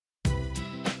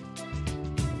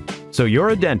So you're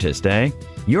a dentist, eh?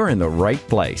 You're in the right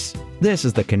place. This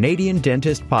is the Canadian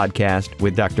Dentist Podcast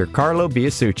with Dr. Carlo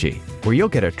Biasucci, where you'll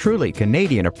get a truly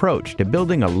Canadian approach to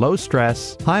building a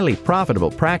low-stress, highly profitable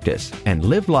practice and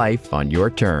live life on your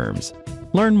terms.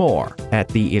 Learn more at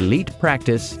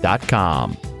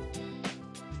theelitepractice.com.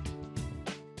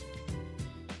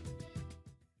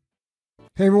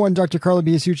 Hey everyone, Dr. Carlo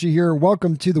Biasucci here.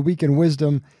 Welcome to the Week in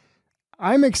Wisdom.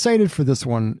 I'm excited for this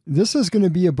one. This is going to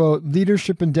be about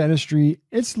leadership in dentistry.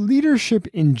 It's leadership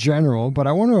in general, but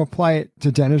I want to apply it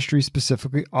to dentistry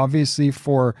specifically, obviously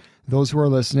for those who are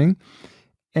listening.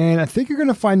 And I think you're going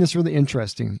to find this really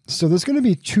interesting. So there's going to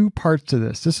be two parts to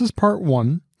this. This is part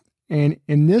one. And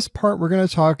in this part, we're going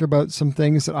to talk about some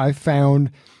things that I've found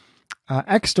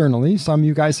externally. Some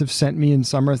you guys have sent me, and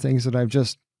some are things that I've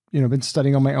just been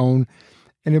studying on my own.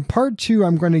 And in part two,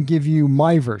 I'm going to give you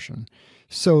my version.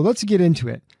 So let's get into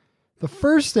it. The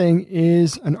first thing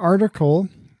is an article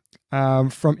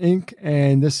from Inc.,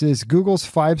 and this is Google's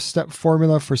 5-step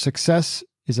formula for success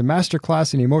is a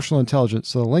masterclass in emotional intelligence.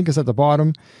 So the link is at the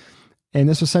bottom, and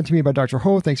this was sent to me by Dr.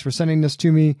 Ho. Thanks for sending this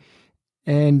to me,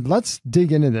 and let's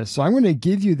dig into this. So I'm going to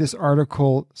give you this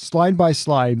article slide by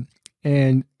slide,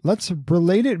 and let's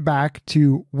relate it back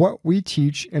to what we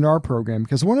teach in our program,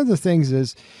 because one of the things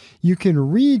is you can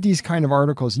read these kind of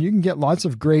articles, and you can get lots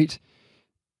of great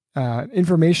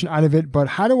information out of it, but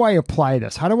how do I apply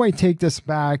this? How do I take this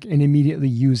back and immediately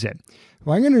use it?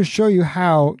 Well, I'm going to show you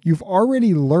how you've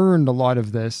already learned a lot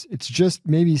of this. It's just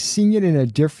maybe seeing it in a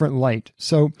different light.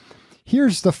 So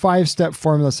here's the 5-step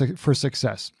formula for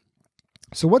success.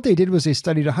 So what they did was they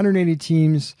studied 180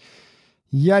 teams,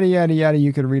 yada, yada, yada.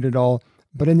 You could read it all.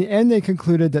 But in the end, they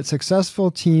concluded that successful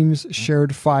teams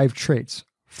shared 5 traits.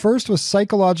 First was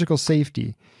psychological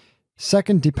safety.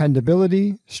 Second,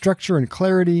 dependability, structure and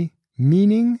clarity,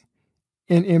 meaning,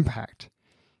 and impact.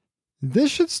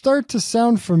 This should start to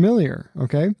sound familiar,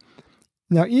 okay?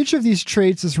 Now, each of these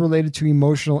traits is related to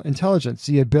emotional intelligence,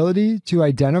 the ability to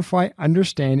identify,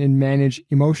 understand, and manage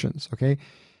emotions, okay?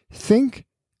 Think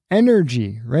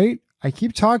energy, right? I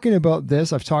keep talking about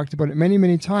this. I've talked about it many,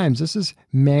 many times. This is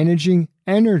managing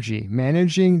energy,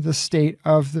 managing the state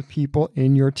of the people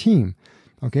in your team,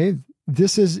 okay?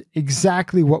 This is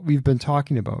exactly what we've been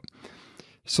talking about.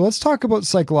 So let's talk about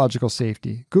psychological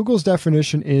safety. Google's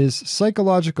definition is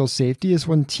psychological safety is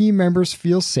when team members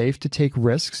feel safe to take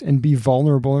risks and be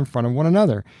vulnerable in front of one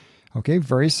another. Okay,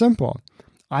 very simple.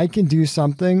 I can do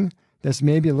something that's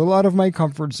maybe a little out of my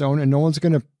comfort zone, and no one's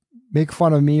going to make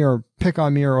fun of me or pick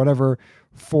on me or whatever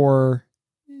for,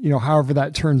 however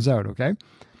that turns out, okay?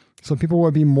 So people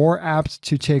will be more apt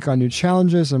to take on new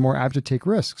challenges and more apt to take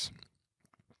risks.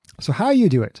 So how you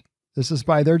do it? This is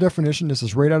by their definition. This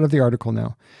is right out of the article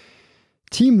now.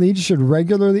 Team leads should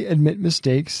regularly admit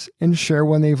mistakes and share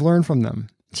when they've learned from them.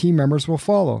 Team members will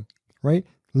follow, right?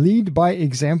 Lead by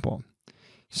example.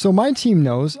 So my team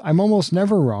knows I'm almost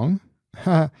never wrong,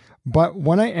 but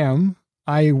when I am,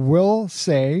 I will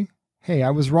say, hey,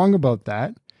 I was wrong about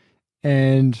that.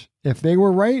 And if they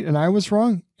were right and I was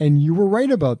wrong and you were right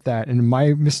about that and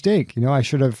my mistake, I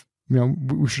should have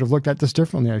we should have looked at this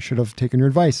differently. I should have taken your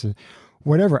advice.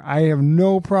 Whatever. I have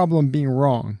no problem being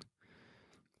wrong.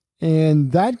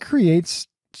 And that creates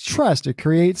trust. It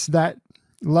creates that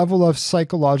level of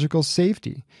psychological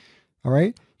safety. All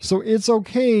right. So it's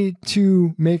okay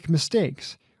to make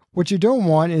mistakes. What you don't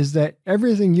want is that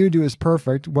everything you do is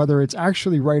perfect, whether it's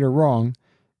actually right or wrong.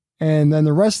 And then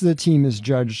the rest of the team is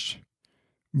judged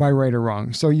by right or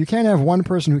wrong. So you can't have one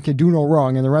person who can do no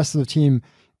wrong and the rest of the team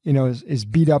is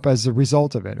beat up as a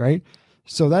result of it, right?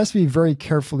 So that has to be very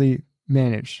carefully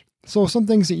managed. So some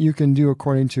things that you can do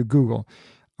according to Google.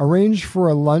 Arrange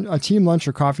for a team lunch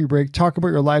or coffee break. Talk about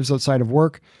your lives outside of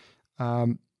work.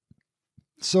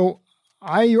 So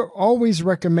I always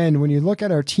recommend when you look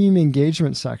at our team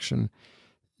engagement section,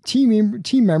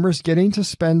 team members getting to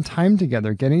spend time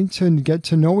together, getting to get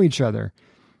to know each other.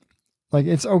 Like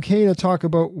it's okay to talk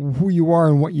about who you are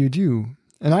and what you do.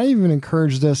 And I even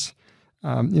encourage this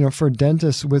for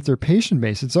dentists with their patient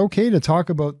base. It's okay to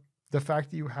talk about the fact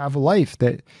that you have a life,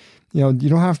 that, you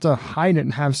don't have to hide it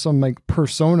and have some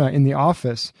persona in the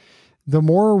office. The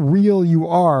more real you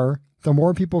are, the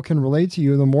more people can relate to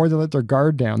you, the more they let their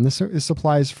guard down. This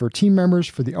applies for team members,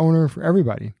 for the owner, for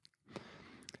everybody.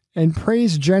 And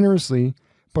praise generously,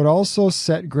 but also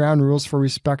set ground rules for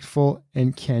respectful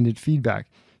and candid feedback.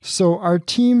 So our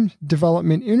team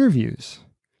development interviews,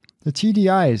 the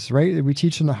TDIs, right, that we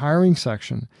teach in the hiring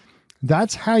section,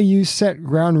 that's how you set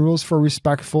ground rules for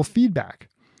respectful feedback.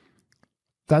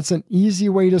 That's an easy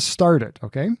way to start it,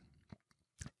 okay?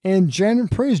 And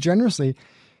praise generously,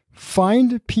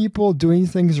 find people doing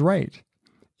things right.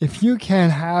 if you can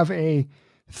have a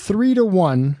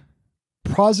 3-to-1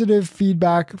 positive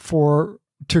feedback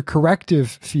to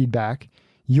corrective feedback,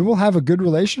 you will have a good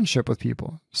relationship with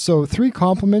people. So 3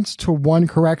 compliments to 1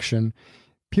 correction,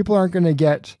 people aren't going to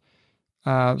get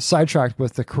sidetracked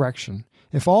with the correction.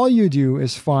 If all you do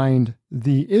is find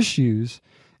the issues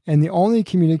and the only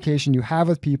communication you have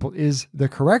with people is the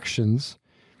corrections,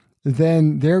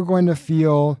 then they're going to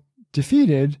feel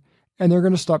defeated and they're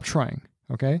going to stop trying.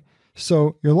 Okay.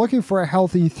 So you're looking for a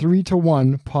healthy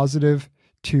 3-to-1 positive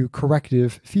to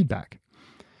corrective feedback.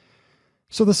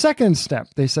 So the second step,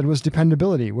 they said, was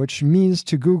dependability, which means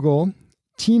to Google,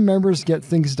 team members get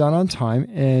things done on time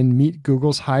and meet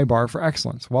Google's high bar for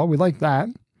excellence. Well, we like that.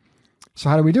 So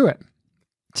how do we do it?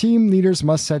 Team leaders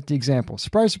must set the example.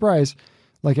 Surprise, surprise.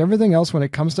 Like everything else, when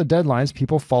it comes to deadlines,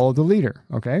 people follow the leader.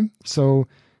 Okay. So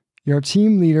your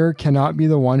team leader cannot be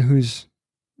the one who's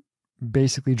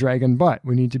basically dragging butt.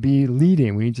 We need to be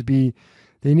leading.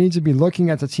 They need to be looking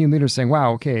at the team leader saying,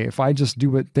 wow, okay, if I just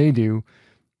do what they do,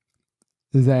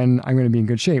 then I'm going to be in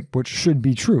good shape, which should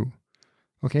be true.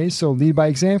 Okay, so lead by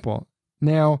example.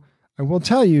 Now, I will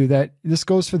tell you that this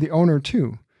goes for the owner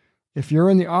too. If you're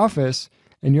in the office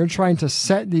and you're trying to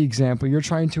set the example, you're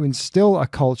trying to instill a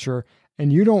culture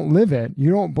and you don't live it, you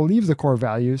don't believe the core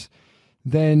values,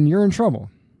 then you're in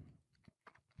trouble.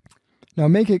 Now,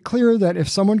 make it clear that if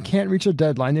someone can't reach a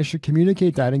deadline, they should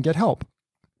communicate that and get help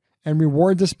and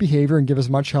reward this behavior and give as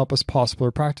much help as possible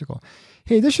or practical.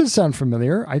 Hey, this should sound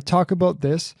familiar. I talk about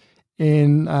this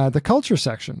in the culture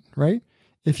section, right?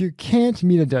 If you can't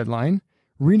meet a deadline,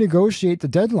 renegotiate the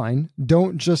deadline.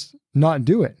 Don't just not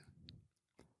do it.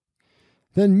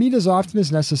 Then meet as often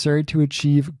as necessary to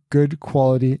achieve good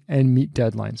quality and meet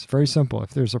deadlines. Very simple.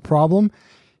 If there's a problem,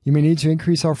 you may need to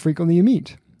increase how frequently you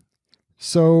meet.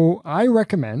 So I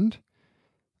recommend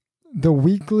the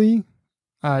weekly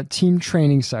team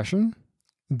training session,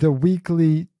 the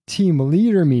weekly team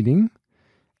leader meeting,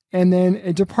 and then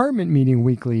a department meeting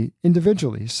weekly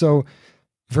individually. So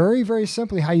very, very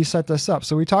simply how you set this up.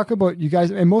 So we talk about you guys,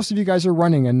 and most of you guys are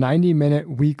running a 90-minute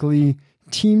weekly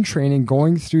team training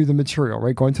going through the material,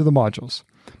 right? Going through the modules.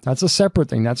 That's a separate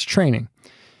thing. That's training.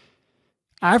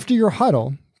 After your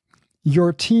huddle,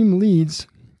 your team leads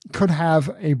could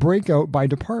have a breakout by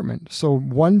department. So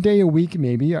one day a week,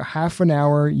 maybe a half an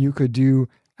hour, you could do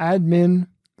admin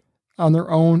on their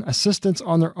own, assistants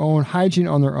on their own, hygiene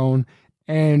on their own,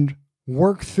 and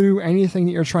work through anything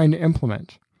that you're trying to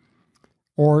implement.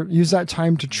 Or use that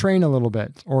time to train a little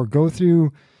bit, or go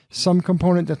through some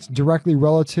component that's directly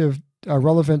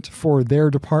relevant for their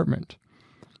department.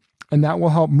 And that will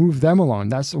help move them along.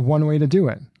 That's one way to do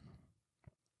it.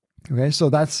 Okay, so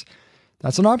that's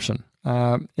an option.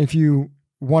 If you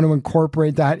want to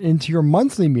incorporate that into your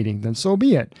monthly meeting, then so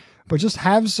be it. But just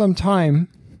have some time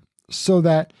so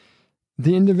that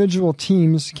the individual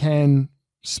teams can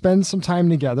spend some time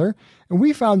together. And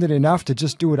we found it enough to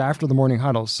just do it after the morning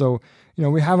huddle. So,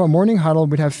 we have a morning huddle.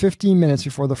 We'd have 15 minutes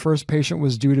before the first patient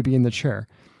was due to be in the chair.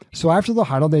 So after the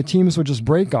huddle, the teams would just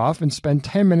break off and spend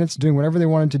 10 minutes doing whatever they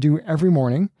wanted to do every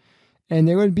morning. And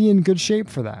they would be in good shape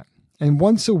for that. And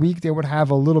once a week, they would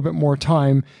have a little bit more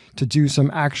time to do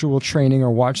some actual training or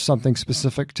watch something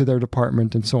specific to their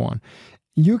department and so on.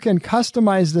 You can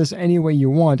customize this any way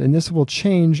you want, and this will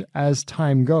change as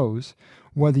time goes,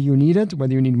 whether you need it,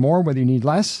 whether you need more, whether you need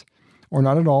less, or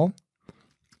not at all.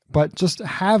 But just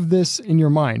have this in your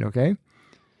mind, okay?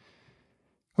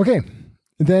 Okay,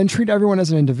 then treat everyone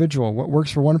as an individual. What works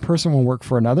for one person will work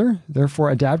for another. Therefore,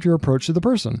 adapt your approach to the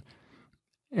person.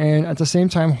 And at the same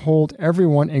time, hold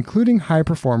everyone, including high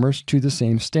performers, to the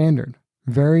same standard.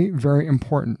 Very, very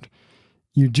important.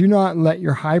 You do not let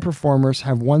your high performers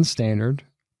have one standard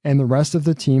and the rest of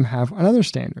the team have another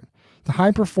standard. The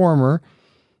high performer,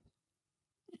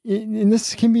 and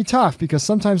this can be tough because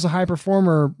sometimes the high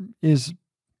performer is,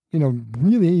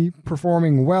 really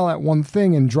performing well at one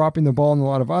thing and dropping the ball in a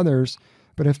lot of others.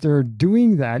 But if they're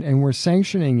doing that and we're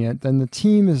sanctioning it, then the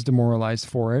team is demoralized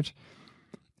for it.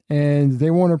 And they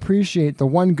won't appreciate the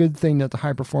one good thing that the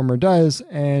high performer does,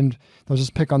 and they'll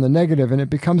just pick on the negative, and it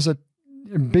becomes a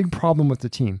big problem with the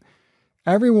team.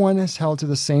 Everyone is held to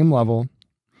the same level,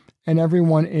 and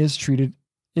everyone is treated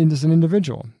as an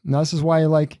individual. And this is why I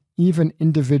like even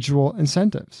individual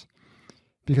incentives,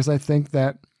 because I think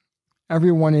that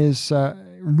everyone is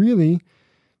really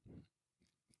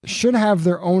should have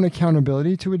their own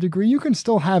accountability to a degree. You can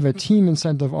still have a team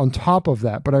incentive on top of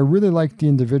that, but I really like the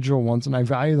individual ones and I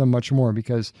value them much more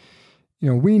because,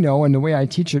 we know, and the way I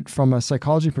teach it from a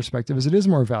psychology perspective is it is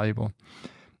more valuable.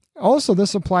 Also,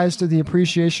 this applies to the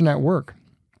appreciation at work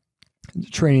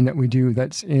training that we do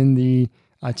that's in the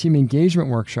team engagement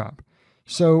workshop.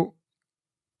 So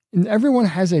everyone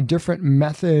has a different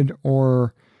method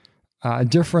or a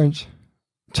different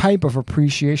type of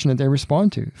appreciation that they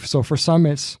respond to. So for some,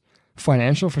 it's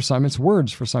financial, for some, it's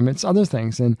words, for some, it's other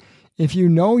things. And if you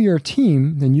know your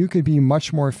team, then you could be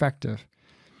much more effective.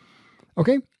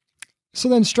 Okay, so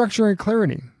then structure and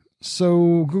clarity.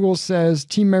 So Google says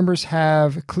team members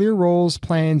have clear roles,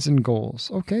 plans, and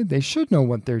goals. Okay, they should know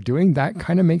what they're doing. That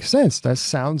kind of makes sense. That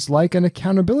sounds like an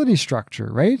accountability structure,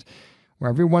 right? Where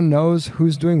everyone knows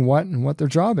who's doing what and what their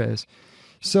job is.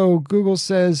 So Google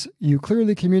says you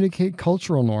clearly communicate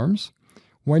cultural norms.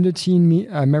 When do team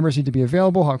members need to be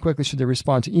available? How quickly should they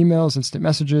respond to emails, instant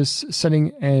messages?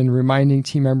 Setting and reminding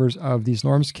team members of these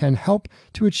norms can help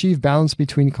to achieve balance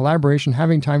between collaboration,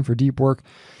 having time for deep work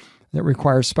that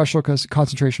requires special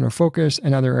concentration or focus,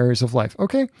 and other areas of life.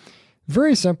 Okay,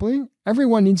 very simply,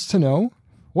 everyone needs to know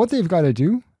what they've got to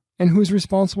do and who's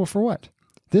responsible for what.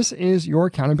 This is your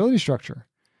accountability structure.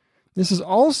 This is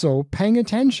also paying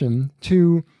attention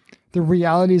to the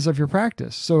realities of your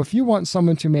practice. So if you want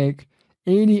someone to make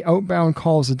 80 outbound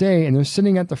calls a day and they're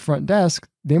sitting at the front desk,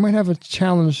 they might have a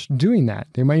challenge doing that.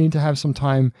 They might need to have some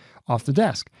time off the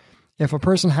desk. If a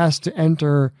person has to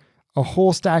enter a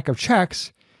whole stack of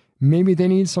checks, maybe they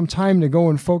need some time to go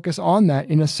and focus on that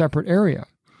in a separate area.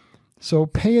 So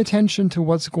pay attention to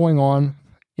what's going on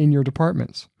in your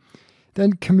departments.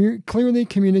 Then clearly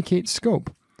communicate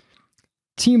scope.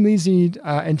 Team leads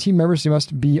and team members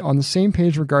must be on the same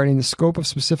page regarding the scope of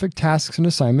specific tasks and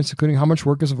assignments, including how much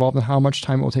work is involved and how much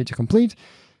time it will take to complete.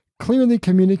 Clearly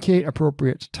communicate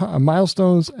appropriate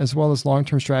milestones as well as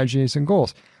long-term strategies and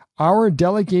goals. Our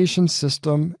delegation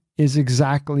system is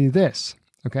exactly this,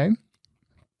 okay?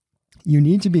 You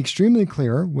need to be extremely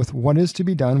clear with what is to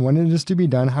be done, when it is to be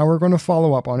done, how we're going to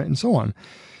follow up on it, and so on.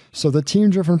 So the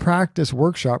team-driven practice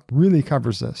workshop really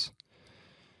covers this.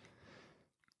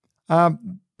 The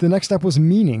next step was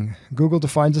meaning. Google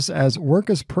defines this as work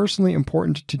is personally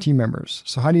important to team members.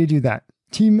 So how do you do that?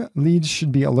 Team leads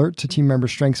should be alert to team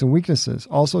members' strengths and weaknesses.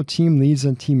 Also, team leads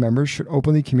and team members should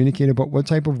openly communicate about what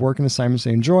type of work and assignments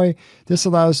they enjoy. This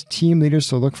allows team leaders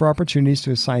to look for opportunities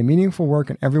to assign meaningful work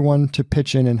and everyone to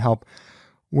pitch in and help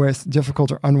with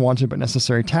difficult or unwanted but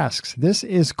necessary tasks. This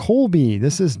is Kolbe.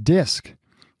 This is DISC,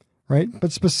 right?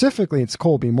 But specifically, it's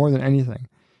Kolbe more than anything.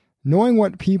 Knowing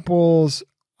what people's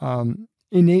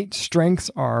innate strengths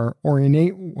are or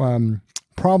innate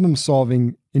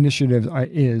problem-solving initiative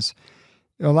is,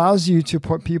 it allows you to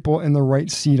put people in the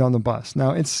right seat on the bus.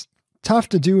 Now, it's tough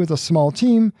to do with a small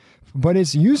team, but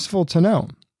it's useful to know.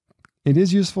 It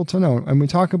is useful to know. And we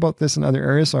talk about this in other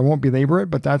areas, so I won't belabor it,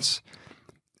 but that's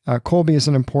Kolbe is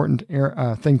an important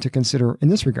thing to consider in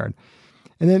this regard.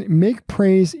 And then make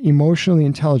praise emotionally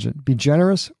intelligent. Be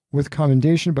generous with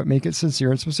commendation, but make it sincere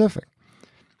and specific.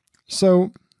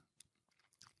 So,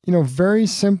 very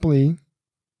simply,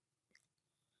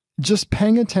 just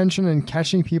paying attention and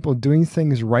catching people doing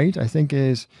things right, I think,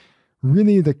 is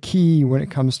really the key when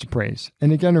it comes to praise.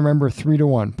 And again, remember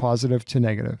 3-to-1, positive to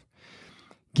negative.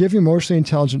 Give emotionally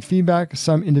intelligent feedback.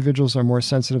 Some individuals are more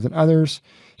sensitive than others.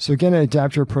 So again,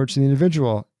 adapt your approach to the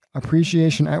individual.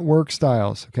 Appreciation at work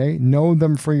styles, okay? Know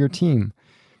them for your team.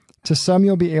 To some,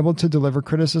 you'll be able to deliver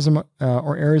criticism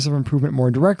or areas of improvement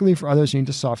more directly. For others, you need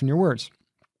to soften your words.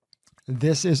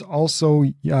 This is also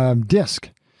DISC.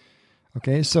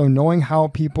 Okay, so knowing how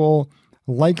people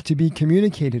like to be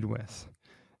communicated with,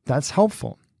 that's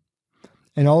helpful.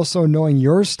 And also knowing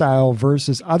your style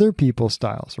versus other people's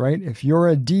styles, right? If you're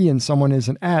a D and someone is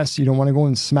an S, you don't want to go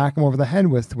and smack them over the head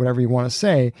with whatever you want to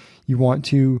say. You want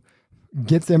to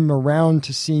get them around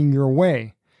to seeing your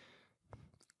way.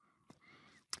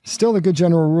 Still, a good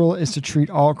general rule is to treat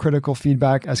all critical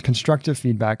feedback as constructive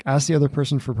feedback. Ask the other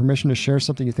person for permission to share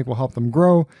something you think will help them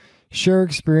grow. Share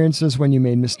experiences when you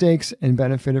made mistakes and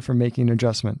benefited from making an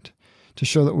adjustment to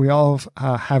show that we all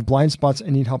have blind spots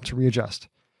and need help to readjust.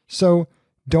 So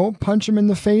don't punch them in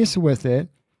the face with it.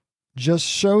 Just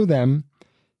show them,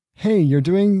 hey, you're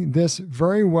doing this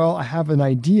very well. I have an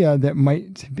idea that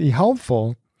might be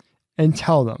helpful, and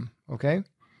tell them, okay?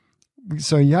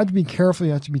 So you have to be careful.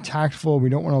 You have to be tactful. We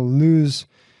don't want to lose,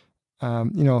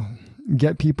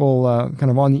 get people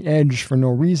kind of on the edge for no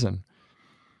reason.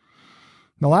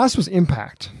 The last was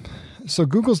impact. So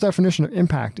Google's definition of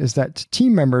impact is that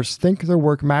team members think their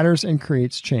work matters and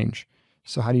creates change.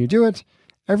 So how do you do it?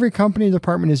 Every company and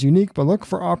department is unique, but look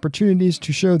for opportunities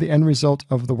to show the end result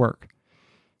of the work.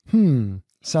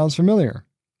 Sounds familiar.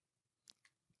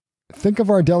 Think of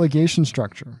our delegation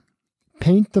structure.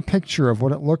 Paint the picture of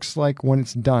what it looks like when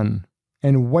it's done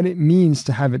and what it means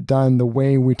to have it done the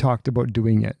way we talked about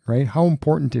doing it, right? How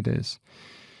important it is.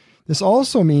 This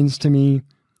also means to me,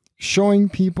 showing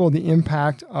people the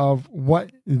impact of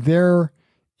what their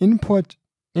input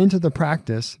into the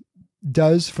practice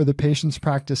does for the patient's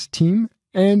practice team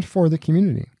and for the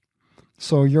community.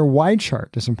 So your why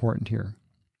chart is important here.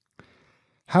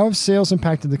 How have sales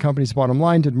impacted the company's bottom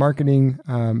line? Did marketing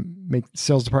make the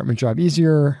sales department job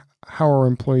easier? How are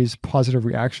employees' positive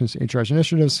reactions to HR's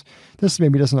initiatives? This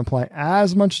maybe doesn't apply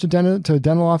as much to a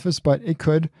dental office, but it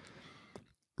could.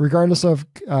 Regardless of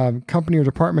company or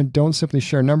department, don't simply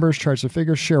share numbers, charts, or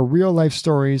figures. Share real-life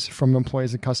stories from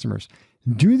employees and customers.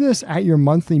 Do this at your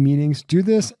monthly meetings. Do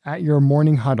this at your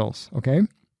morning huddles, okay?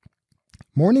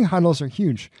 Morning huddles are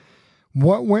huge.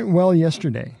 What went well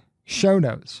yesterday?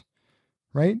 Shout-outs,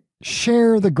 right?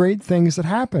 Share the great things that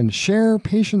happened. Share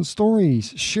patient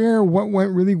stories. Share what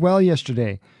went really well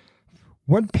yesterday.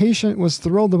 What patient was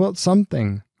thrilled about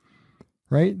something,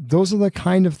 right? Those are the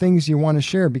kind of things you want to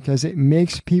share because it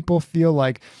makes people feel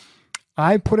like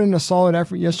I put in a solid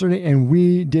effort yesterday and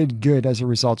we did good as a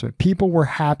result of it. People were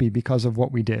happy because of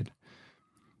what we did.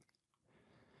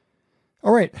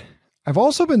 All right. I've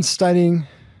also been studying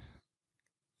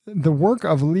the work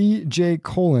of Lee J.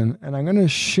 Colin, and I'm going to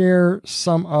share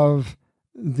some of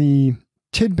the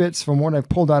tidbits from what I've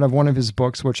pulled out of one of his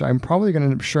books, which I'm probably going to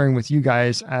end up sharing with you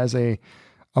guys as a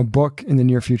book in the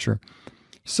near future.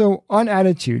 So on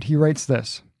attitude, he writes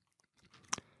this: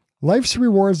 life's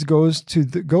rewards go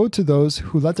to those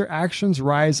who let their actions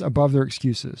rise above their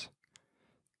excuses.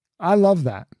 I love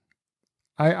that.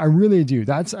 I really do.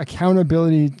 That's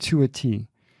accountability to a T.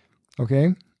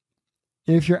 Okay?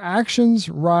 If your actions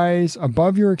rise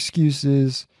above your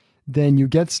excuses, then you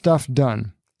get stuff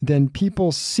done. Then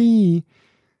people see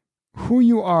who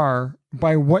you are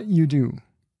by what you do.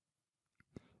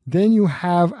 Then you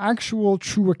have actual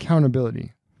true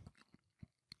accountability.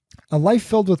 A life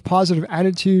filled with positive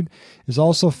attitude is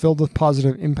also filled with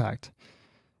positive impact.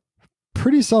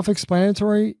 Pretty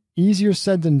self-explanatory, easier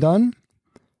said than done.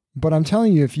 But I'm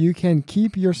telling you, if you can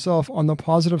keep yourself on the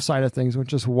positive side of things,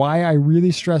 which is why I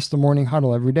really stress the morning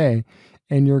huddle every day,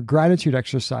 and your gratitude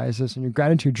exercises and your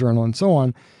gratitude journal and so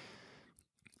on,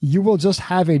 you will just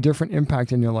have a different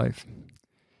impact in your life.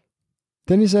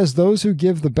 Then he says, those who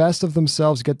give the best of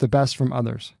themselves get the best from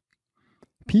others.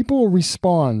 People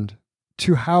respond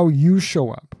to how you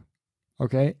show up.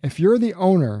 Okay? If you're the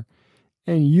owner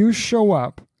and you show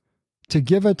up to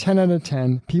give a 10 out of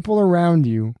 10, people around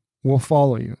you will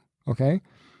follow you. Okay?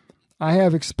 I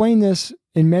have explained this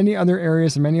in many other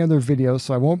areas and many other videos,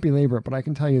 so I won't belabor it, but I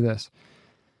can tell you this.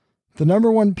 The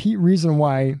number one reason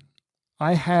why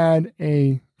I had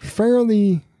a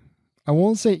fairly, I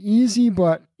won't say easy,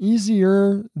 but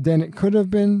easier than it could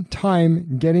have been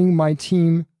time getting my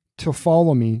team to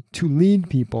follow me, to lead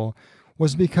people,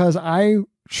 was because I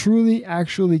truly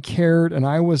actually cared and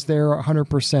I was there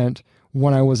 100%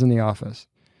 when I was in the office.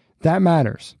 That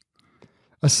matters.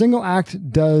 A single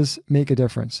act does make a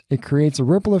difference. It creates a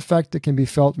ripple effect that can be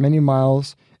felt many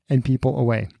miles and people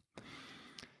away.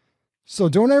 So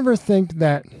don't ever think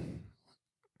that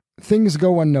things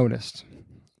go unnoticed.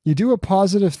 You do a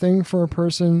positive thing for a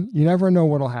person, you never know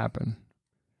what'll happen.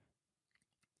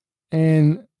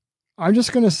 And I'm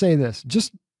just going to say this,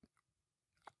 just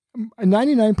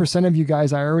 99% of you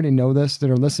guys, I already know this, that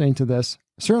are listening to this,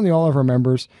 certainly all of our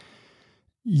members,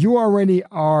 you already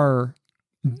are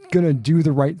going to do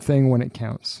the right thing when it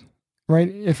counts, right?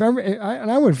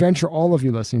 And I would venture all of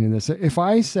you listening to this, if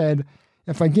I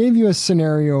gave you a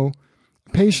scenario,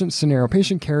 patient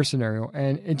care scenario,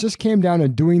 and it just came down to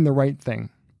doing the right thing,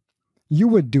 you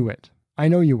would do it. I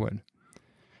know you would.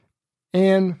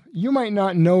 And you might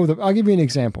not know I'll give you an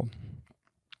example.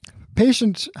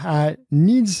 Patient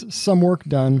needs some work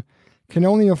done, can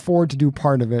only afford to do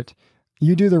part of it.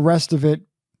 You do the rest of it,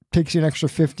 takes you an extra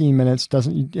 15 minutes,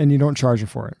 and you don't charge her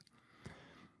for it.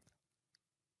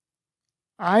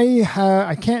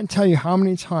 I can't tell you how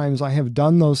many times I have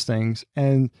done those things,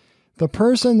 and the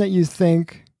person that you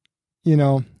think,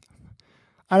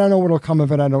 I don't know what'll come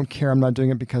of it, I don't care, I'm not doing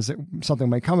it because something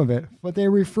might come of it, but they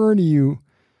refer to you,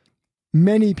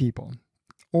 many people,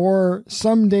 or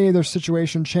someday their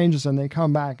situation changes and they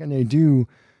come back and they do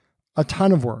a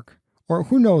ton of work, or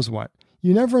who knows what.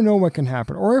 You never know what can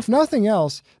happen. Or if nothing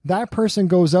else, that person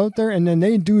goes out there and then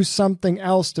they do something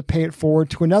else to pay it forward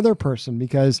to another person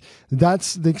because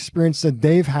that's the experience that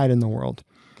they've had in the world.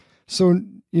 So,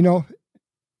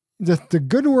 the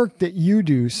good work that you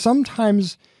do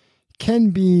sometimes can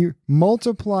be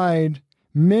multiplied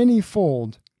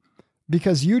many-fold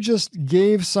because you just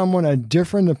gave someone a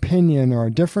different opinion or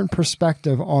a different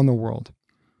perspective on the world.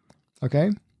 Okay?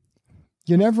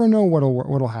 You never know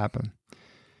what'll happen.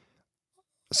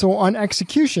 So on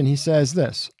execution, he says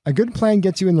this: a good plan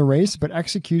gets you in the race, but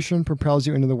execution propels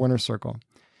you into the winner's circle.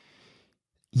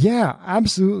 Yeah,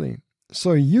 absolutely.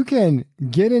 So you can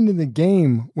get into the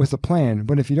game with a plan,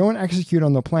 but if you don't execute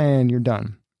on the plan, you're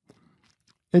done.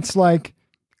 It's like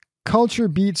culture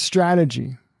beats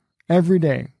strategy every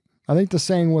day. I think the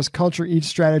saying was culture eats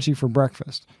strategy for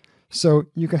breakfast. So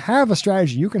you can have a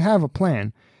strategy, you can have a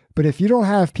plan, but if you don't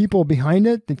have people behind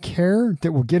it that care,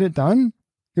 that will get it done,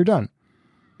 you're done.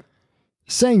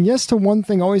 Saying yes to one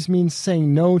thing always means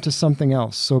saying no to something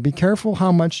else. So be careful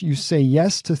how much you say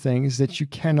yes to things that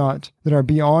that are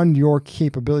beyond your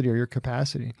capability or your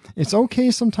capacity. It's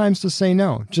okay sometimes to say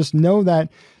no. Just know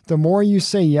that the more you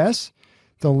say yes,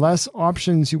 the less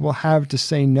options you will have to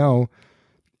say no,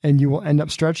 and you will end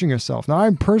up stretching yourself. Now, I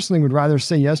personally would rather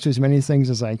say yes to as many things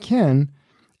as I can,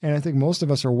 and I think most of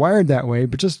us are wired that way,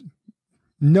 but just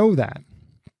know that.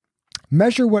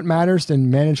 Measure what matters,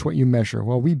 then manage what you measure.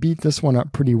 Well, we beat this one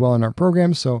up pretty well in our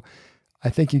program, so I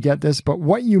think you get this. But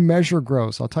what you measure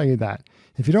grows, I'll tell you that.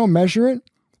 If you don't measure it,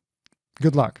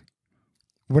 good luck.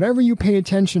 Whatever you pay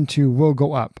attention to will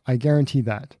go up. I guarantee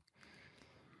that.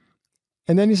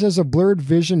 And then he says a blurred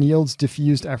vision yields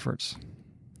diffused efforts.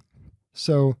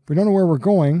 So if we don't know where we're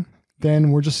going,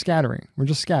 then we're just scattering. We're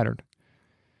just scattered.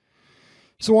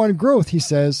 So on growth, he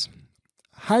says,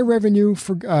 high revenue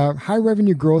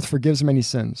growth forgives many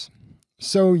sins.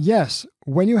 So yes,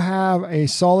 when you have a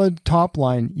solid top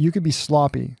line, you could be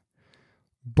sloppy,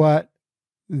 but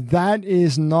that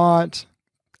is not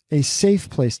a safe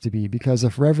place to be, because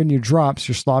if revenue drops,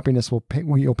 your sloppiness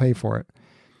you'll pay for it.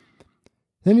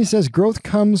 Then he says growth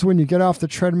comes when you get off the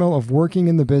treadmill of working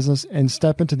in the business and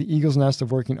step into the eagle's nest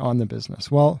of working on the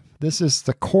business. Well, this is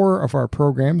the core of our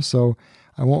program, so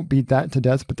I won't beat that to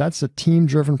death, but that's a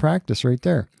team-driven practice right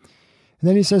there. And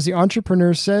then he says the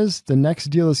entrepreneur says the next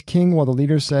deal is king, while the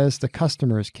leader says the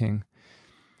customer is king.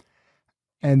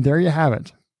 And there you have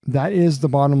it. That is the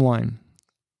bottom line.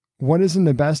 What is in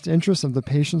the best interest of the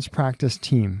patient's practice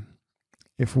team?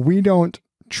 If we don't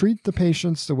treat the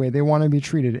patients the way they want to be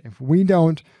treated, if we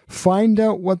don't find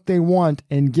out what they want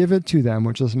and give it to them,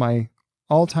 which is my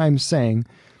all-time saying,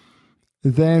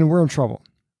 then we're in trouble.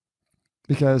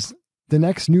 Because the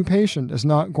next new patient is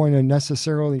not going to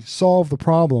necessarily solve the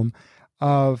problem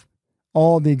of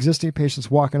all the existing patients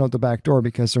walking out the back door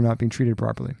because they're not being treated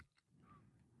properly.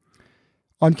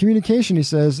 On communication, he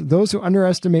says, those who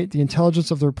underestimate the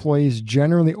intelligence of their employees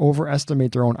generally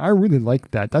overestimate their own. I really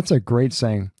like that. That's a great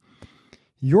saying.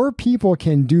 Your people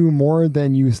can do more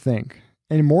than you think,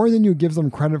 and more than you give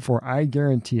them credit for. I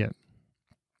guarantee it.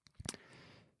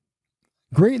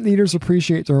 Great leaders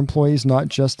appreciate their employees, not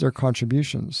just their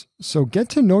contributions. So get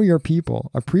to know your people,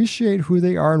 appreciate who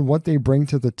they are and what they bring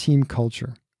to the team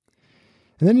culture.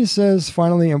 And then he says,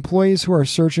 finally, employees who are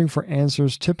searching for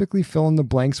answers typically fill in the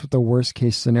blanks with the worst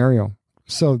case scenario.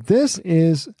 So this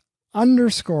is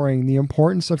underscoring the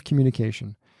importance of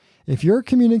communication. If your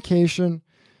communication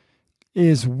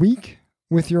is weak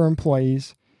with your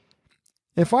employees,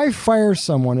 if I fire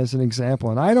someone as an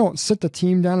example and I don't sit the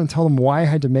team down and tell them why I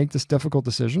had to make this difficult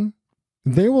decision,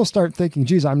 they will start thinking,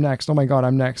 geez, I'm next. Oh my God,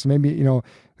 I'm next. Maybe,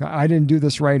 I didn't do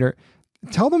this right. Or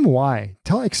tell them why.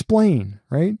 Explain,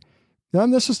 right? Now,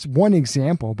 that's just one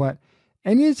example, but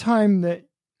anytime that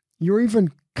you're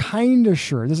even kind of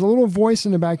sure, there's a little voice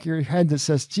in the back of your head that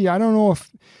says, gee, I don't know if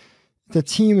the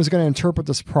team is going to interpret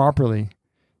this properly,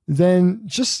 then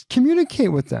just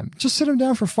communicate with them. Just sit them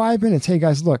down for 5 minutes. Hey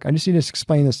guys, look, I just need to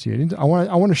explain this to you. I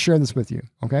want to share this with you.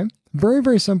 Okay. Very,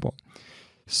 very simple.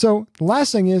 So the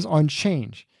last thing is on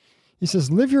change. He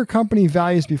says, live your company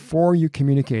values before you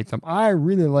communicate them. I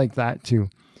really like that too.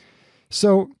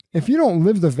 So if you don't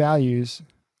live the values,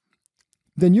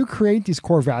 then you create these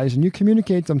core values and you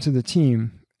communicate them to the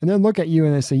team and then look at you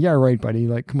and they say, yeah, right, buddy.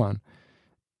 Like, come on.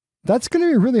 That's going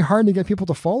to be really hard to get people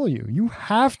to follow you. You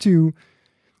have to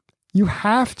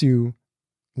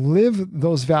live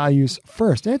those values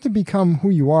first. They have to become who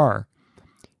you are.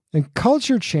 And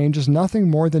culture change is nothing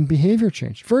more than behavior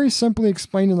change. Very simply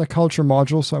explained in the culture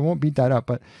module, so I won't beat that up.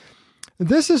 But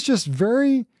this is just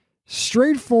very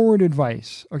straightforward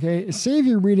advice, okay? Say if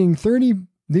you're reading 30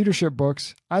 leadership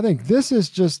books, I think this is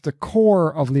just the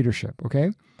core of leadership,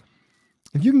 okay?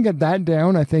 If you can get that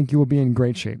down, I think you will be in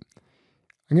great shape.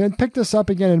 I'm going to pick this up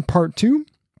again in part 2,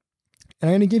 and I'm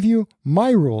going to give you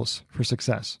my rules for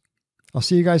success. I'll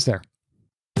see you guys there.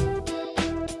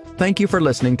 Thank you for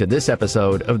listening to this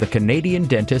episode of the Canadian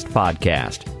Dentist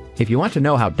Podcast. If you want to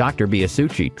know how Dr.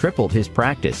 Biasucci tripled his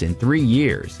practice in 3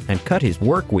 years and cut his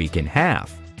work week in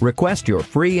half, request your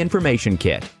free information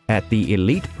kit at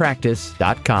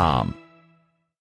theelitepractice.com.